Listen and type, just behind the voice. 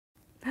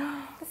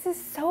This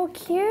is so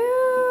cute.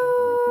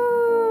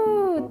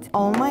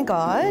 Oh my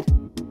God.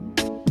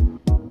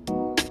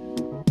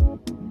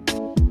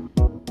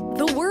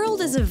 The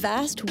world is a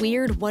vast,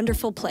 weird,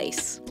 wonderful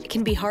place. It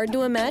can be hard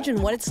to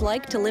imagine what it's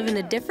like to live in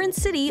a different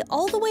city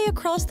all the way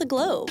across the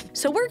globe.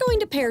 So we're going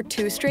to pair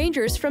two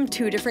strangers from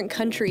two different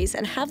countries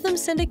and have them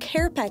send a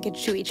care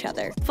package to each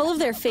other, full of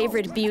their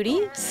favorite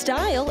beauty,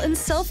 style, and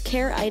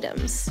self-care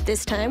items.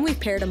 This time we've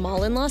paired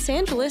Amal in Los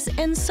Angeles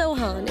and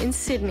Sohan in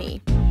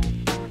Sydney.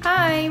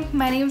 Hi,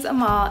 my name's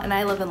Amal and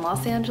I live in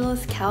Los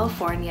Angeles,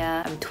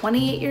 California. I'm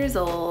 28 years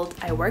old.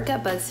 I work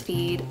at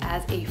BuzzFeed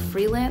as a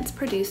freelance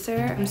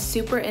producer. I'm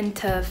super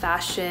into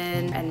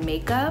fashion and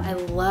makeup. I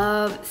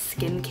love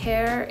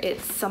skincare.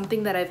 It's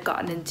something that I've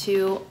gotten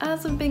into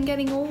as I've been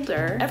getting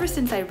older. Ever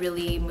since I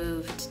really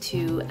moved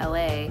to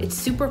LA, it's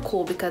super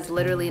cool because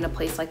literally in a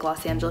place like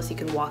Los Angeles, you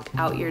can walk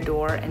out your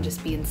door and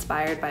just be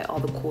inspired by all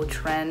the cool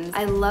trends.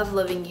 I love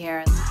living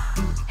here.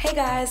 Hey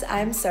guys,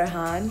 I'm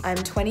Sohan. I'm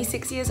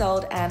 26 years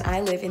old and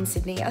I live in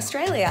Sydney,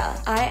 Australia.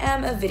 I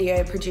am a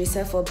video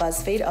producer for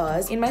BuzzFeed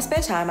Oz. In my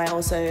spare time, I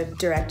also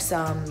direct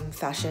some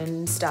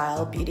fashion,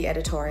 style, beauty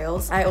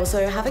editorials. I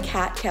also have a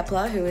cat,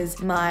 Kepler, who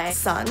is my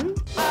son.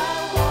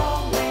 I'll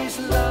always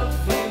love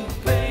you,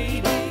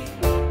 baby.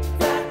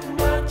 That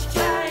much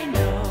I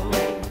know.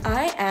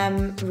 I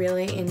am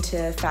really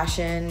into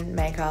fashion,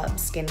 makeup,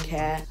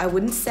 skincare. I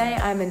wouldn't say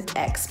I'm an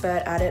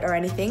expert at it or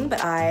anything,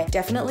 but I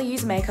definitely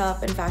use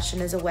makeup and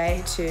fashion as a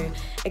way to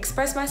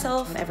express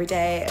myself every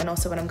day and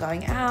also when I'm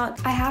going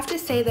out. I have to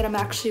say that I'm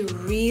actually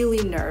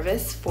really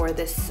nervous for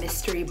this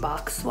mystery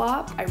box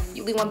swap. I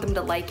really want them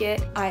to like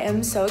it. I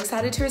am so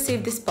excited to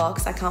receive this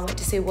box. I can't wait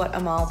to see what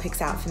Amal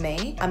picks out for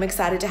me. I'm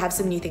excited to have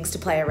some new things to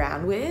play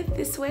around with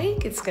this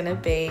week. It's gonna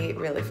be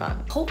really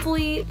fun.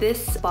 Hopefully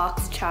this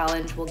box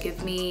challenge will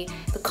give me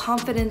the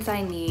confidence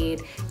I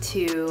need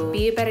to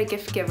be a better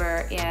gift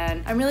giver,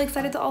 and I'm really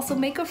excited to also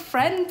make a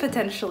friend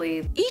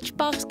potentially. Each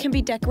box can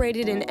be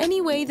decorated in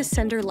any way the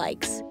sender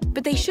likes,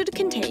 but they should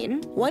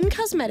contain one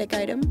cosmetic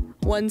item,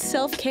 one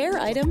self-care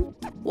item,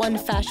 one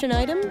fashion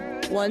item,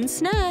 one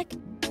snack,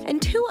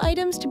 and two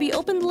items to be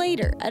opened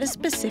later at a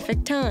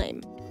specific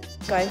time.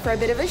 Going for a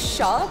bit of a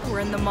shop.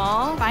 We're in the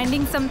mall,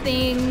 finding some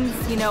things,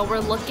 you know, we're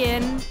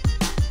looking.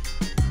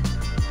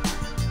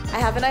 I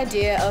have an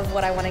idea of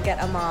what I want to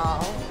get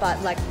Amal, but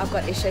like I've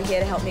got Isha here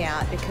to help me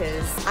out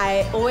because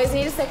I always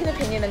need a second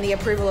opinion and the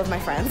approval of my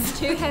friends.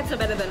 Two heads are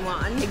better than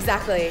one.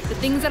 Exactly. The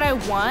things that I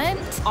want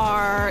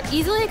are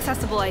easily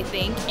accessible, I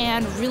think,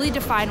 and really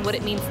define what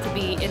it means to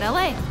be in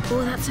LA.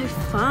 Oh, that's so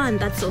fun.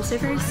 That's also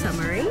very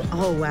summery.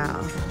 Oh wow.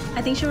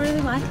 I think she'll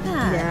really like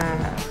that.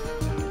 Yeah.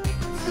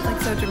 It's like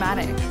so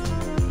dramatic.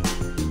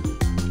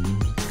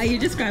 Are you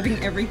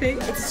describing everything?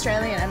 It's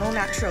Australian and all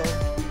natural.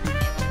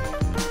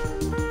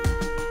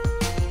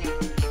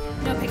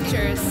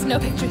 No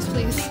pictures,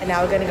 please. And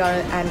now we're going to go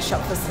and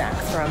shop for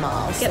snacks for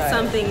Amal. Get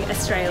something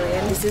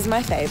Australian. This is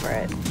my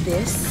favorite.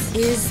 This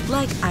is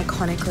like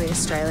iconically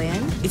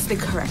Australian. It's the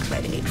correct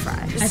way to eat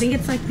fries. I think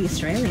it's like the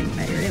Australian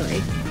way,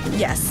 really.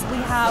 Yes. We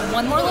have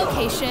one more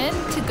location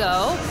to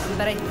go,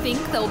 but I think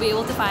that we'll be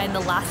able to find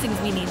the last things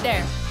we need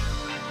there.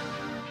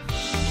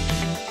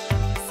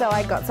 So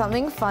I got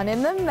something fun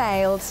in the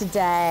mail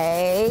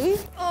today.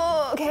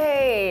 Oh,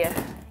 okay.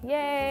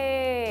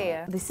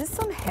 Yay. This is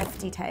some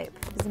hefty tape.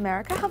 Does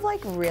America have like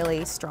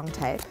really strong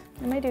tape?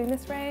 Am I doing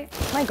this right?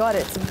 Oh my God,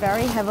 it's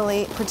very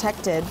heavily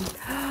protected.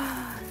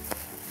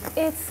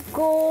 It's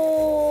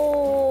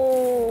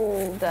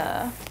gold.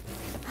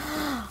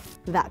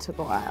 That took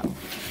a while.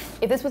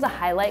 If this was a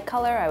highlight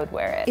color, I would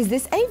wear it. Is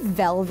this a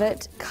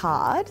velvet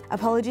card?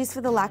 Apologies for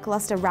the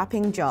lackluster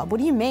wrapping job. What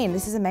do you mean?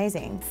 This is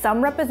amazing.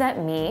 Some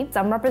represent me,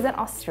 some represent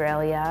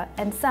Australia,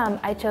 and some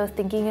I chose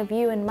thinking of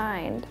you in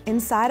mind.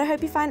 Inside, I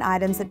hope you find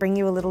items that bring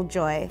you a little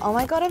joy. Oh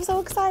my God, I'm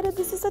so excited.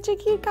 This is such a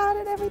cute card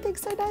and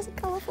everything's so nice and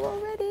colorful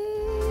already.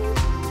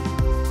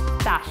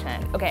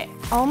 Fashion, okay.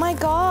 Oh my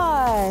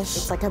gosh.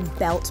 It's like a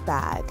belt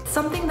bag.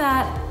 Something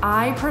that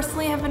I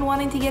personally have been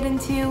wanting to get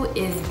into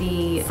is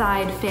the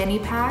side fanny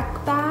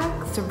pack bag.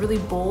 It's a really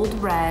bold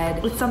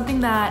red. It's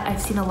something that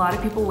I've seen a lot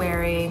of people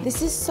wearing.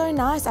 This is so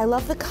nice. I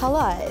love the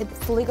color. It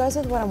fully goes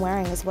with what I'm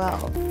wearing as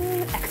well.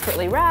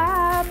 Expertly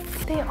wrapped.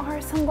 They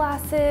are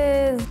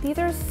sunglasses. These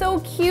are so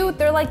cute.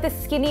 They're like the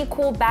skinny,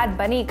 cool Bad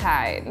Bunny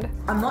kind.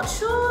 I'm not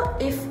sure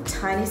if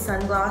tiny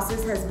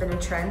sunglasses has been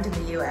a trend in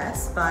the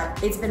US,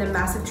 but it's been a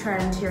massive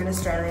trend here in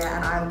Australia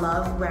and I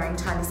love wearing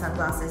tiny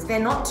sunglasses. They're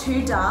not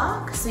too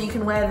dark, so you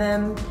can wear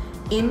them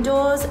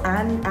indoors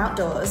and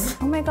outdoors.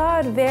 Oh my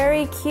God,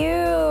 very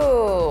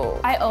cute.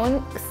 I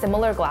own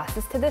similar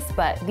glasses to this,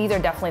 but these are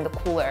definitely the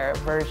cooler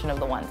version of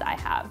the ones I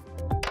have.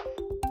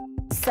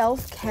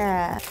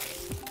 Self-care.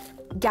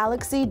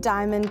 Galaxy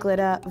Diamond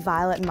Glitter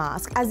Violet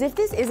Mask. As if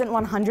this isn't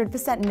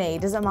 100% me,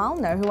 does Amal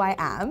know who I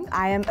am?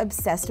 I am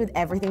obsessed with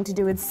everything to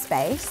do with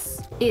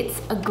space. It's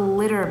a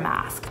glitter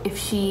mask. If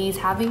she's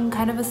having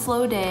kind of a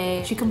slow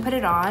day, she can put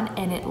it on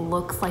and it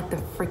looks like the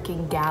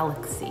freaking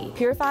galaxy.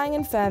 Purifying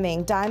and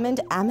Firming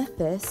Diamond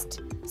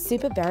Amethyst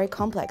Super Berry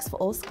Complex for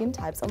all skin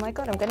types. Oh my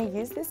God, I'm gonna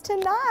use this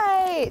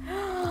tonight.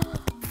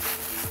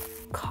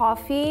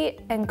 Coffee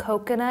and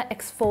coconut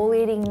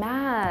exfoliating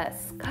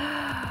mask.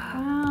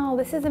 Wow,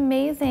 this is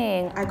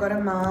amazing. I got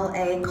Amal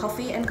a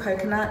coffee and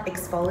coconut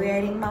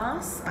exfoliating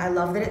mask. I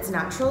love that it's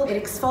natural.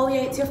 It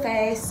exfoliates your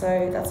face,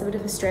 so that's a bit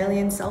of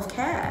Australian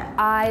self-care.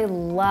 I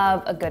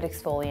love a good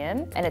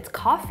exfoliant, and it's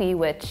coffee,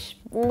 which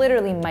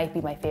literally might be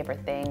my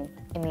favorite thing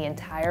in the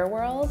entire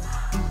world.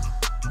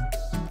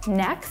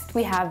 Next,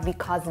 we have the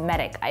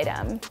cosmetic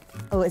item.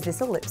 Oh, is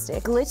this a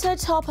lipstick? Glitter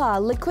Topper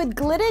Liquid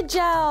Glitter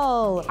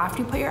Gel.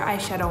 After you put your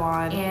eyeshadow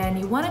on and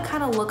you want to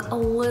kind of look a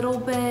little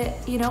bit,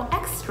 you know,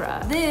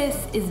 extra.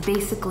 This is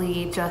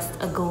basically just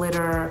a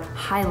glitter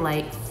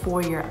highlight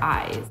for your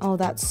eyes. Oh,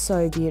 that's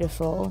so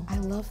beautiful. I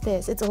love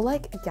this. It's all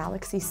like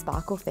galaxy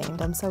sparkle themed.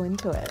 I'm so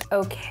into it.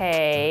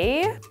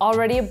 Okay,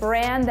 already a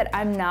brand that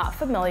I'm not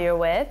familiar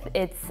with.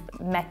 It's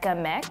Mecca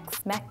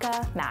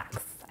Max.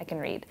 I can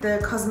read.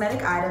 The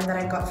cosmetic item that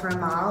I got for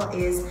Amal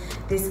is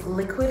this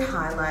liquid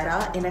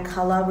highlighter in a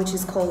color which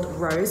is called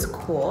Rose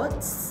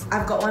Quartz.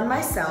 I've got one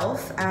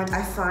myself and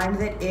I find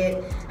that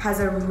it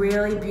has a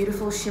really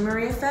beautiful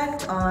shimmery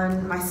effect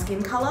on my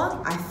skin color.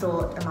 I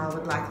thought Amal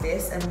would like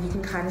this, and you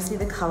can kind of see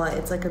the color.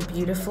 It's like a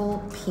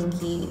beautiful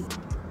pinky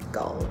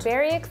gold.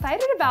 Very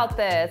excited about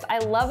this. I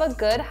love a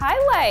good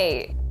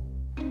highlight.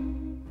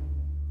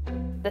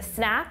 The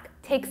snack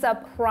takes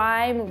up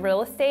prime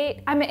real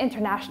estate. I'm an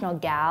international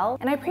gal,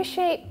 and I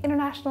appreciate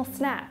international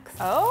snacks.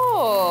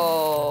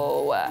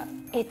 Oh,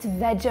 it's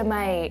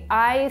Vegemite.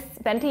 I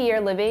spent a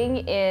year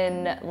living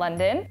in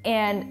London,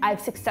 and I've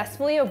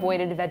successfully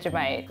avoided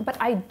Vegemite, but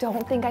I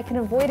don't think I can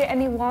avoid it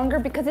any longer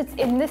because it's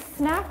in this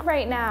snack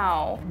right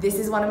now. This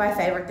is one of my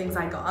favorite things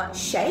I got.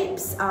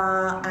 Shapes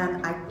are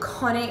an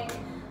iconic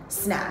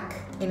snack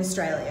in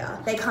Australia.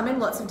 They come in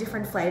lots of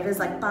different flavors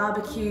like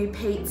barbecue,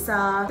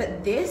 pizza,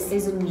 but this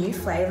is a new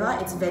flavor.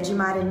 It's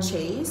Vegemite and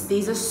cheese.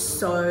 These are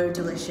so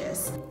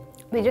delicious.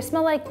 They just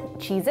smell like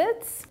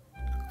Cheez-Its.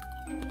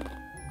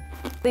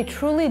 They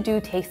truly do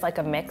taste like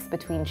a mix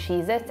between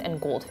Cheez-Its and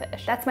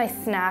Goldfish. That's my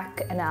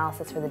snack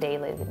analysis for the day,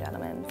 ladies and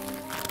gentlemen.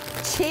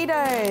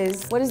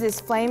 Cheetos. What is this,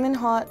 flamin'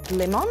 hot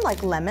lemon,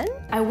 like lemon?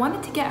 I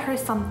wanted to get her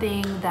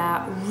something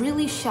that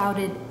really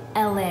shouted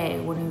LA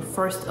when you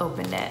first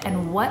opened it.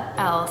 And what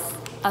else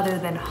other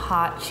than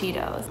hot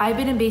Cheetos? I've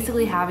been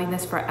basically having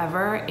this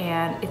forever,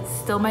 and it's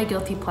still my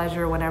guilty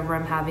pleasure whenever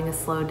I'm having a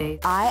slow day.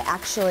 I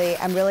actually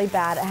am really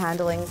bad at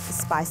handling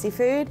spicy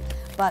food,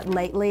 but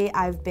lately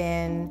I've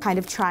been kind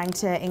of trying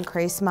to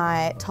increase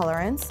my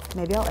tolerance.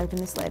 Maybe I'll open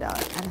this later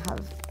and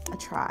have a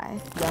try.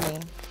 Yummy.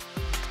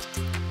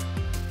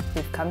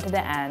 We've come to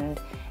the end,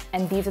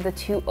 and these are the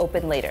two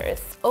open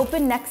laters.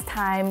 Open next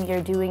time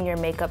you're doing your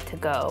makeup to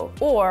go,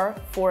 or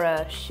for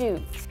a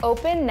shoot.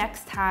 Open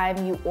next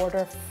time you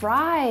order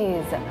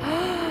fries.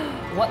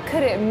 What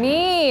could it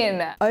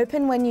mean?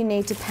 Open when you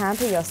need to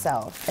pamper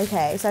yourself.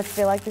 Okay, so I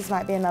feel like this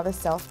might be another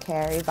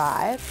self-care-y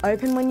vibe.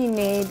 Open when you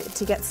need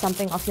to get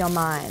something off your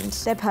mind.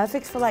 They're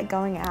perfect for like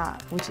going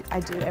out, which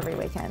I do every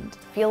weekend.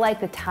 I feel like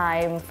the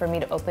time for me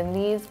to open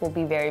these will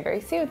be very,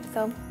 very soon,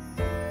 so.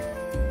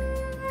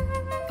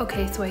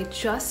 Okay, so I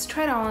just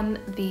tried on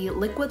the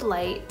liquid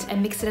light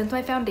and mixed it into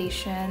my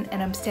foundation,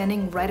 and I'm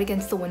standing right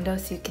against the window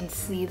so you can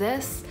see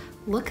this.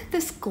 Look at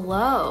this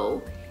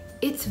glow.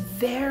 It's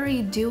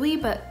very dewy,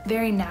 but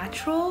very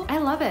natural. I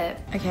love it.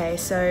 Okay,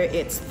 so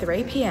it's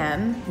 3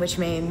 p.m., which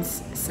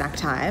means snack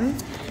time,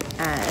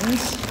 and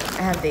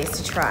I have these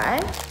to try.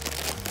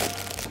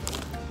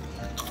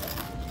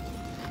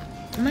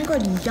 Oh my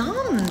God,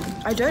 yum!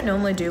 I don't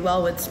normally do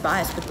well with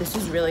spice, but this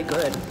is really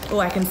good. Oh,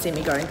 I can see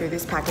me going through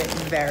this packet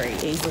very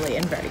easily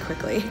and very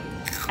quickly.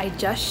 I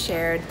just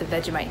shared the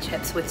Vegemite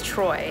chips with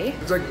Troy.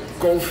 It's like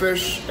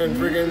goldfish and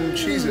friggin'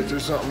 Cheez-Its or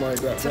something like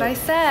that. That's what I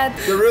said.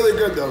 They're really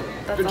good though.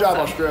 That's good job,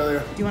 awesome.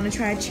 Australia. Do you want to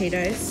try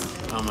Cheetos?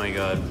 Oh my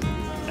God.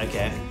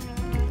 Okay.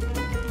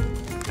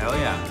 Hell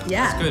yeah.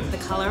 Yeah. That's good.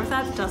 The color of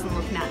that doesn't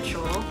look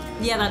natural.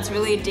 Yeah, that's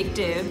really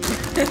addictive.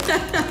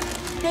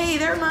 Hey,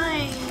 they're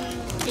mine.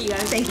 Here you go.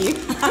 Thank you.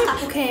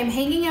 Okay, I'm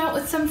hanging out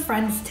with some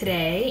friends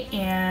today,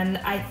 and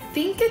I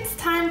think it's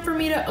time for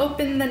me to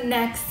open the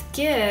next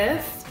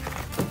gift.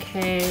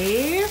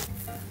 Okay.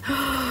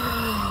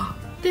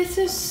 This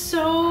is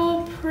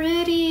so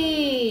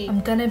pretty.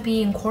 I'm gonna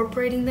be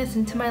incorporating this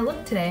into my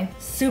look today.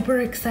 Super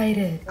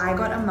excited. I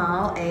got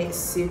Amal a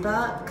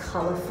super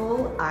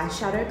colorful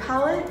eyeshadow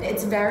palette.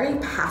 It's very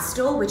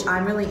pastel, which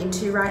I'm really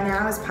into right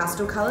now as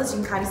pastel colors.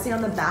 You can kind of see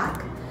on the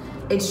back.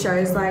 It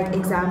shows like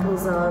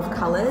examples of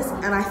colors,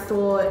 and I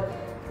thought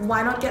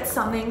why not get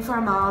something for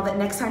Amal that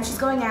next time she's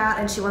going out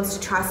and she wants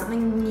to try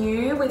something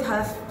new with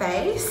her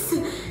face,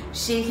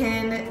 she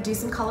can do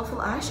some colorful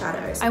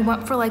eyeshadows. I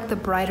went for like the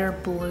brighter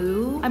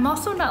blue. I'm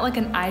also not like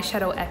an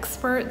eyeshadow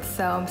expert,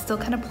 so I'm still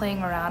kind of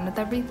playing around with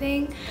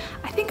everything.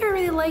 I think I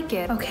really like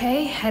it.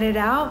 Okay, headed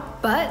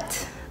out,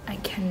 but I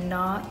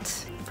cannot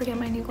forget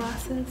my new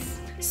glasses.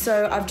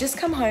 So I've just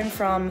come home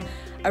from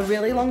a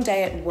really long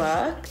day at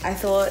work. I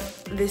thought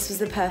this was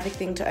the perfect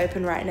thing to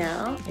open right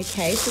now.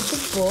 Okay, so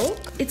it's a book.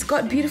 It's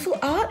got beautiful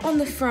art on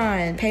the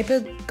front.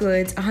 Paper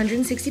goods,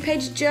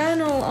 160-page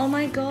journal. Oh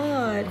my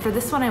God. For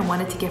this one, I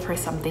wanted to give her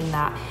something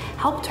that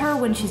helped her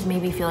when she's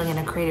maybe feeling in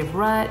a creative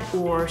rut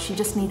or she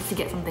just needs to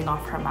get something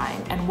off her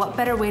mind. And what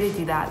better way to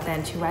do that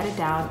than to write it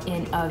down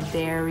in a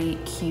very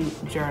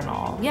cute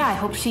journal. Yeah, I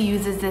hope she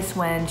uses this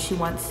when she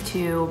wants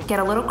to get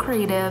a little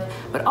creative,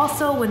 but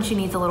also when she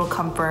needs a little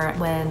comfort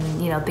when,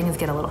 you know, things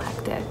get a little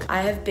hectic.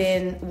 I have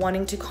been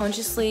wanting to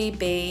consciously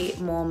be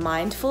more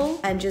mindful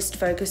and just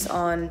focus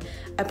on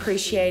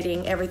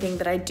appreciating everything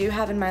that I do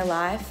have in my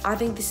life. I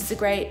think this is a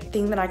great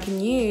thing that I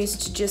can use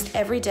to just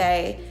every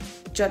day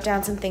jot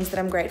down some things that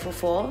I'm grateful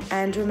for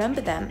and remember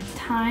them.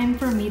 Time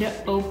for me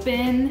to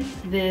open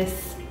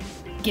this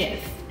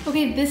gift.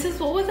 Okay, this is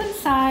what was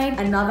inside.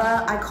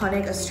 Another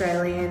iconic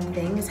Australian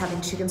thing is having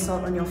chicken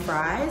salt on your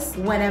fries.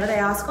 Whenever they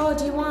ask, oh,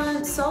 do you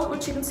want salt or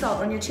chicken salt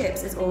on your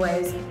chips? It's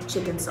always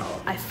chicken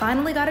salt. I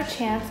finally got a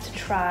chance to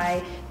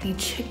try the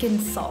chicken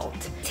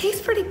salt.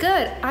 Tastes pretty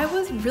good. I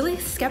was really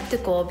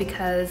skeptical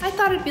because I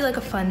thought it'd be like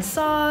a fun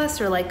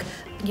sauce or like,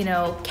 you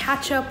know,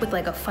 ketchup with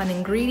like a fun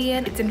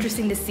ingredient. It's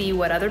interesting to see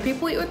what other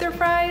people eat with their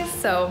fries,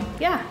 so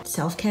yeah.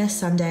 Self-care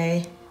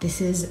Sunday. This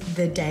is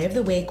the day of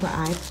the week where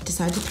I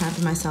decide to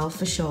pamper myself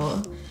for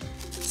sure.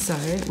 So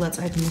let's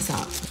open this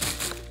up.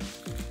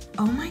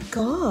 Oh my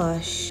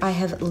gosh. I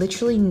have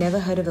literally never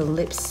heard of a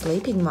lip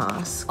sleeping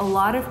mask. A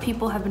lot of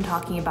people have been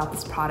talking about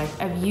this product.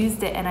 I've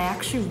used it and I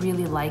actually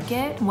really like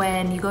it.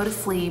 When you go to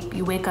sleep,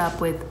 you wake up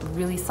with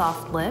really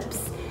soft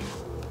lips.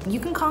 You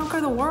can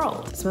conquer the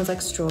world. It smells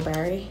like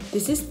strawberry.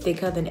 This is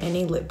thicker than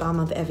any lip balm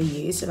I've ever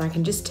used, and I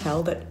can just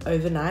tell that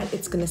overnight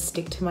it's gonna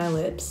stick to my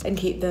lips and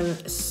keep them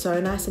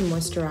so nice and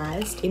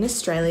moisturized. In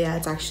Australia,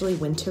 it's actually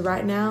winter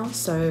right now,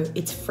 so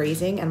it's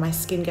freezing and my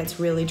skin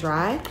gets really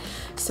dry.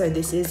 So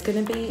this is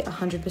gonna be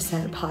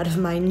 100% part of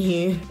my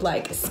new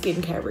like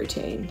skincare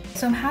routine.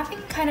 So I'm having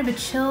kind of a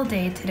chill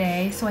day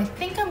today, so I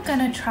think I'm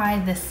gonna try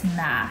this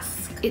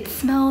mask. It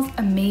smells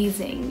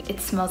amazing.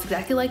 It smells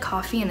exactly like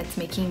coffee and it's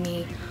making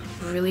me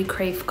really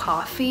crave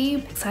coffee.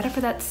 Excited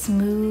for that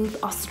smooth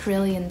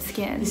Australian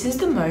skin. This is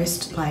the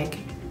most like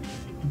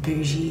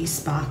bougie,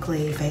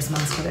 sparkly face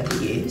mask I've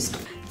ever used.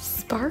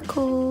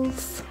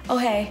 Sparkles. Oh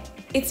hey,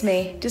 it's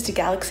me, just a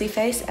galaxy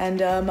face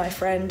and my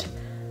friend,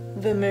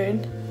 the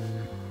moon.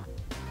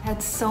 I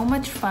had so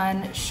much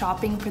fun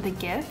shopping for the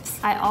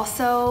gifts. I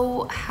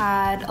also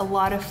had a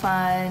lot of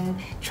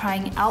fun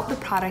trying out the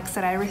products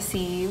that I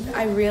received.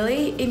 I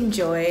really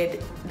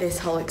enjoyed this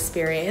whole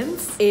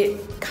experience.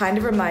 It kind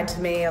of reminded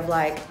me of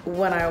like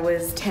when I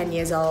was 10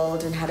 years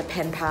old and had a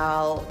pen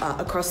pal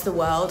across the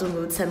world and we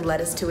would send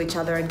letters to each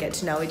other and get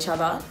to know each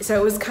other. So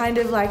it was kind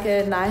of like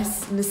a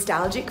nice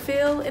nostalgic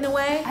feel in a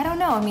way. I don't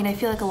know, I mean, I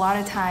feel like a lot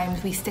of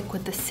times we stick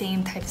with the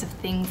same types of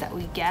things that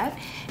we get,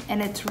 and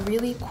it's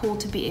really cool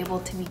to be able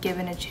to be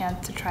given a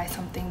chance to try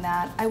something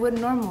that I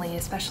wouldn't normally,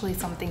 especially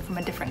something from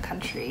a different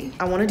country.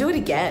 I want to do it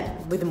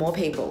again with more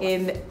people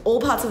in all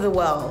parts of the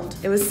world.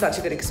 It was such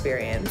a good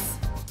experience.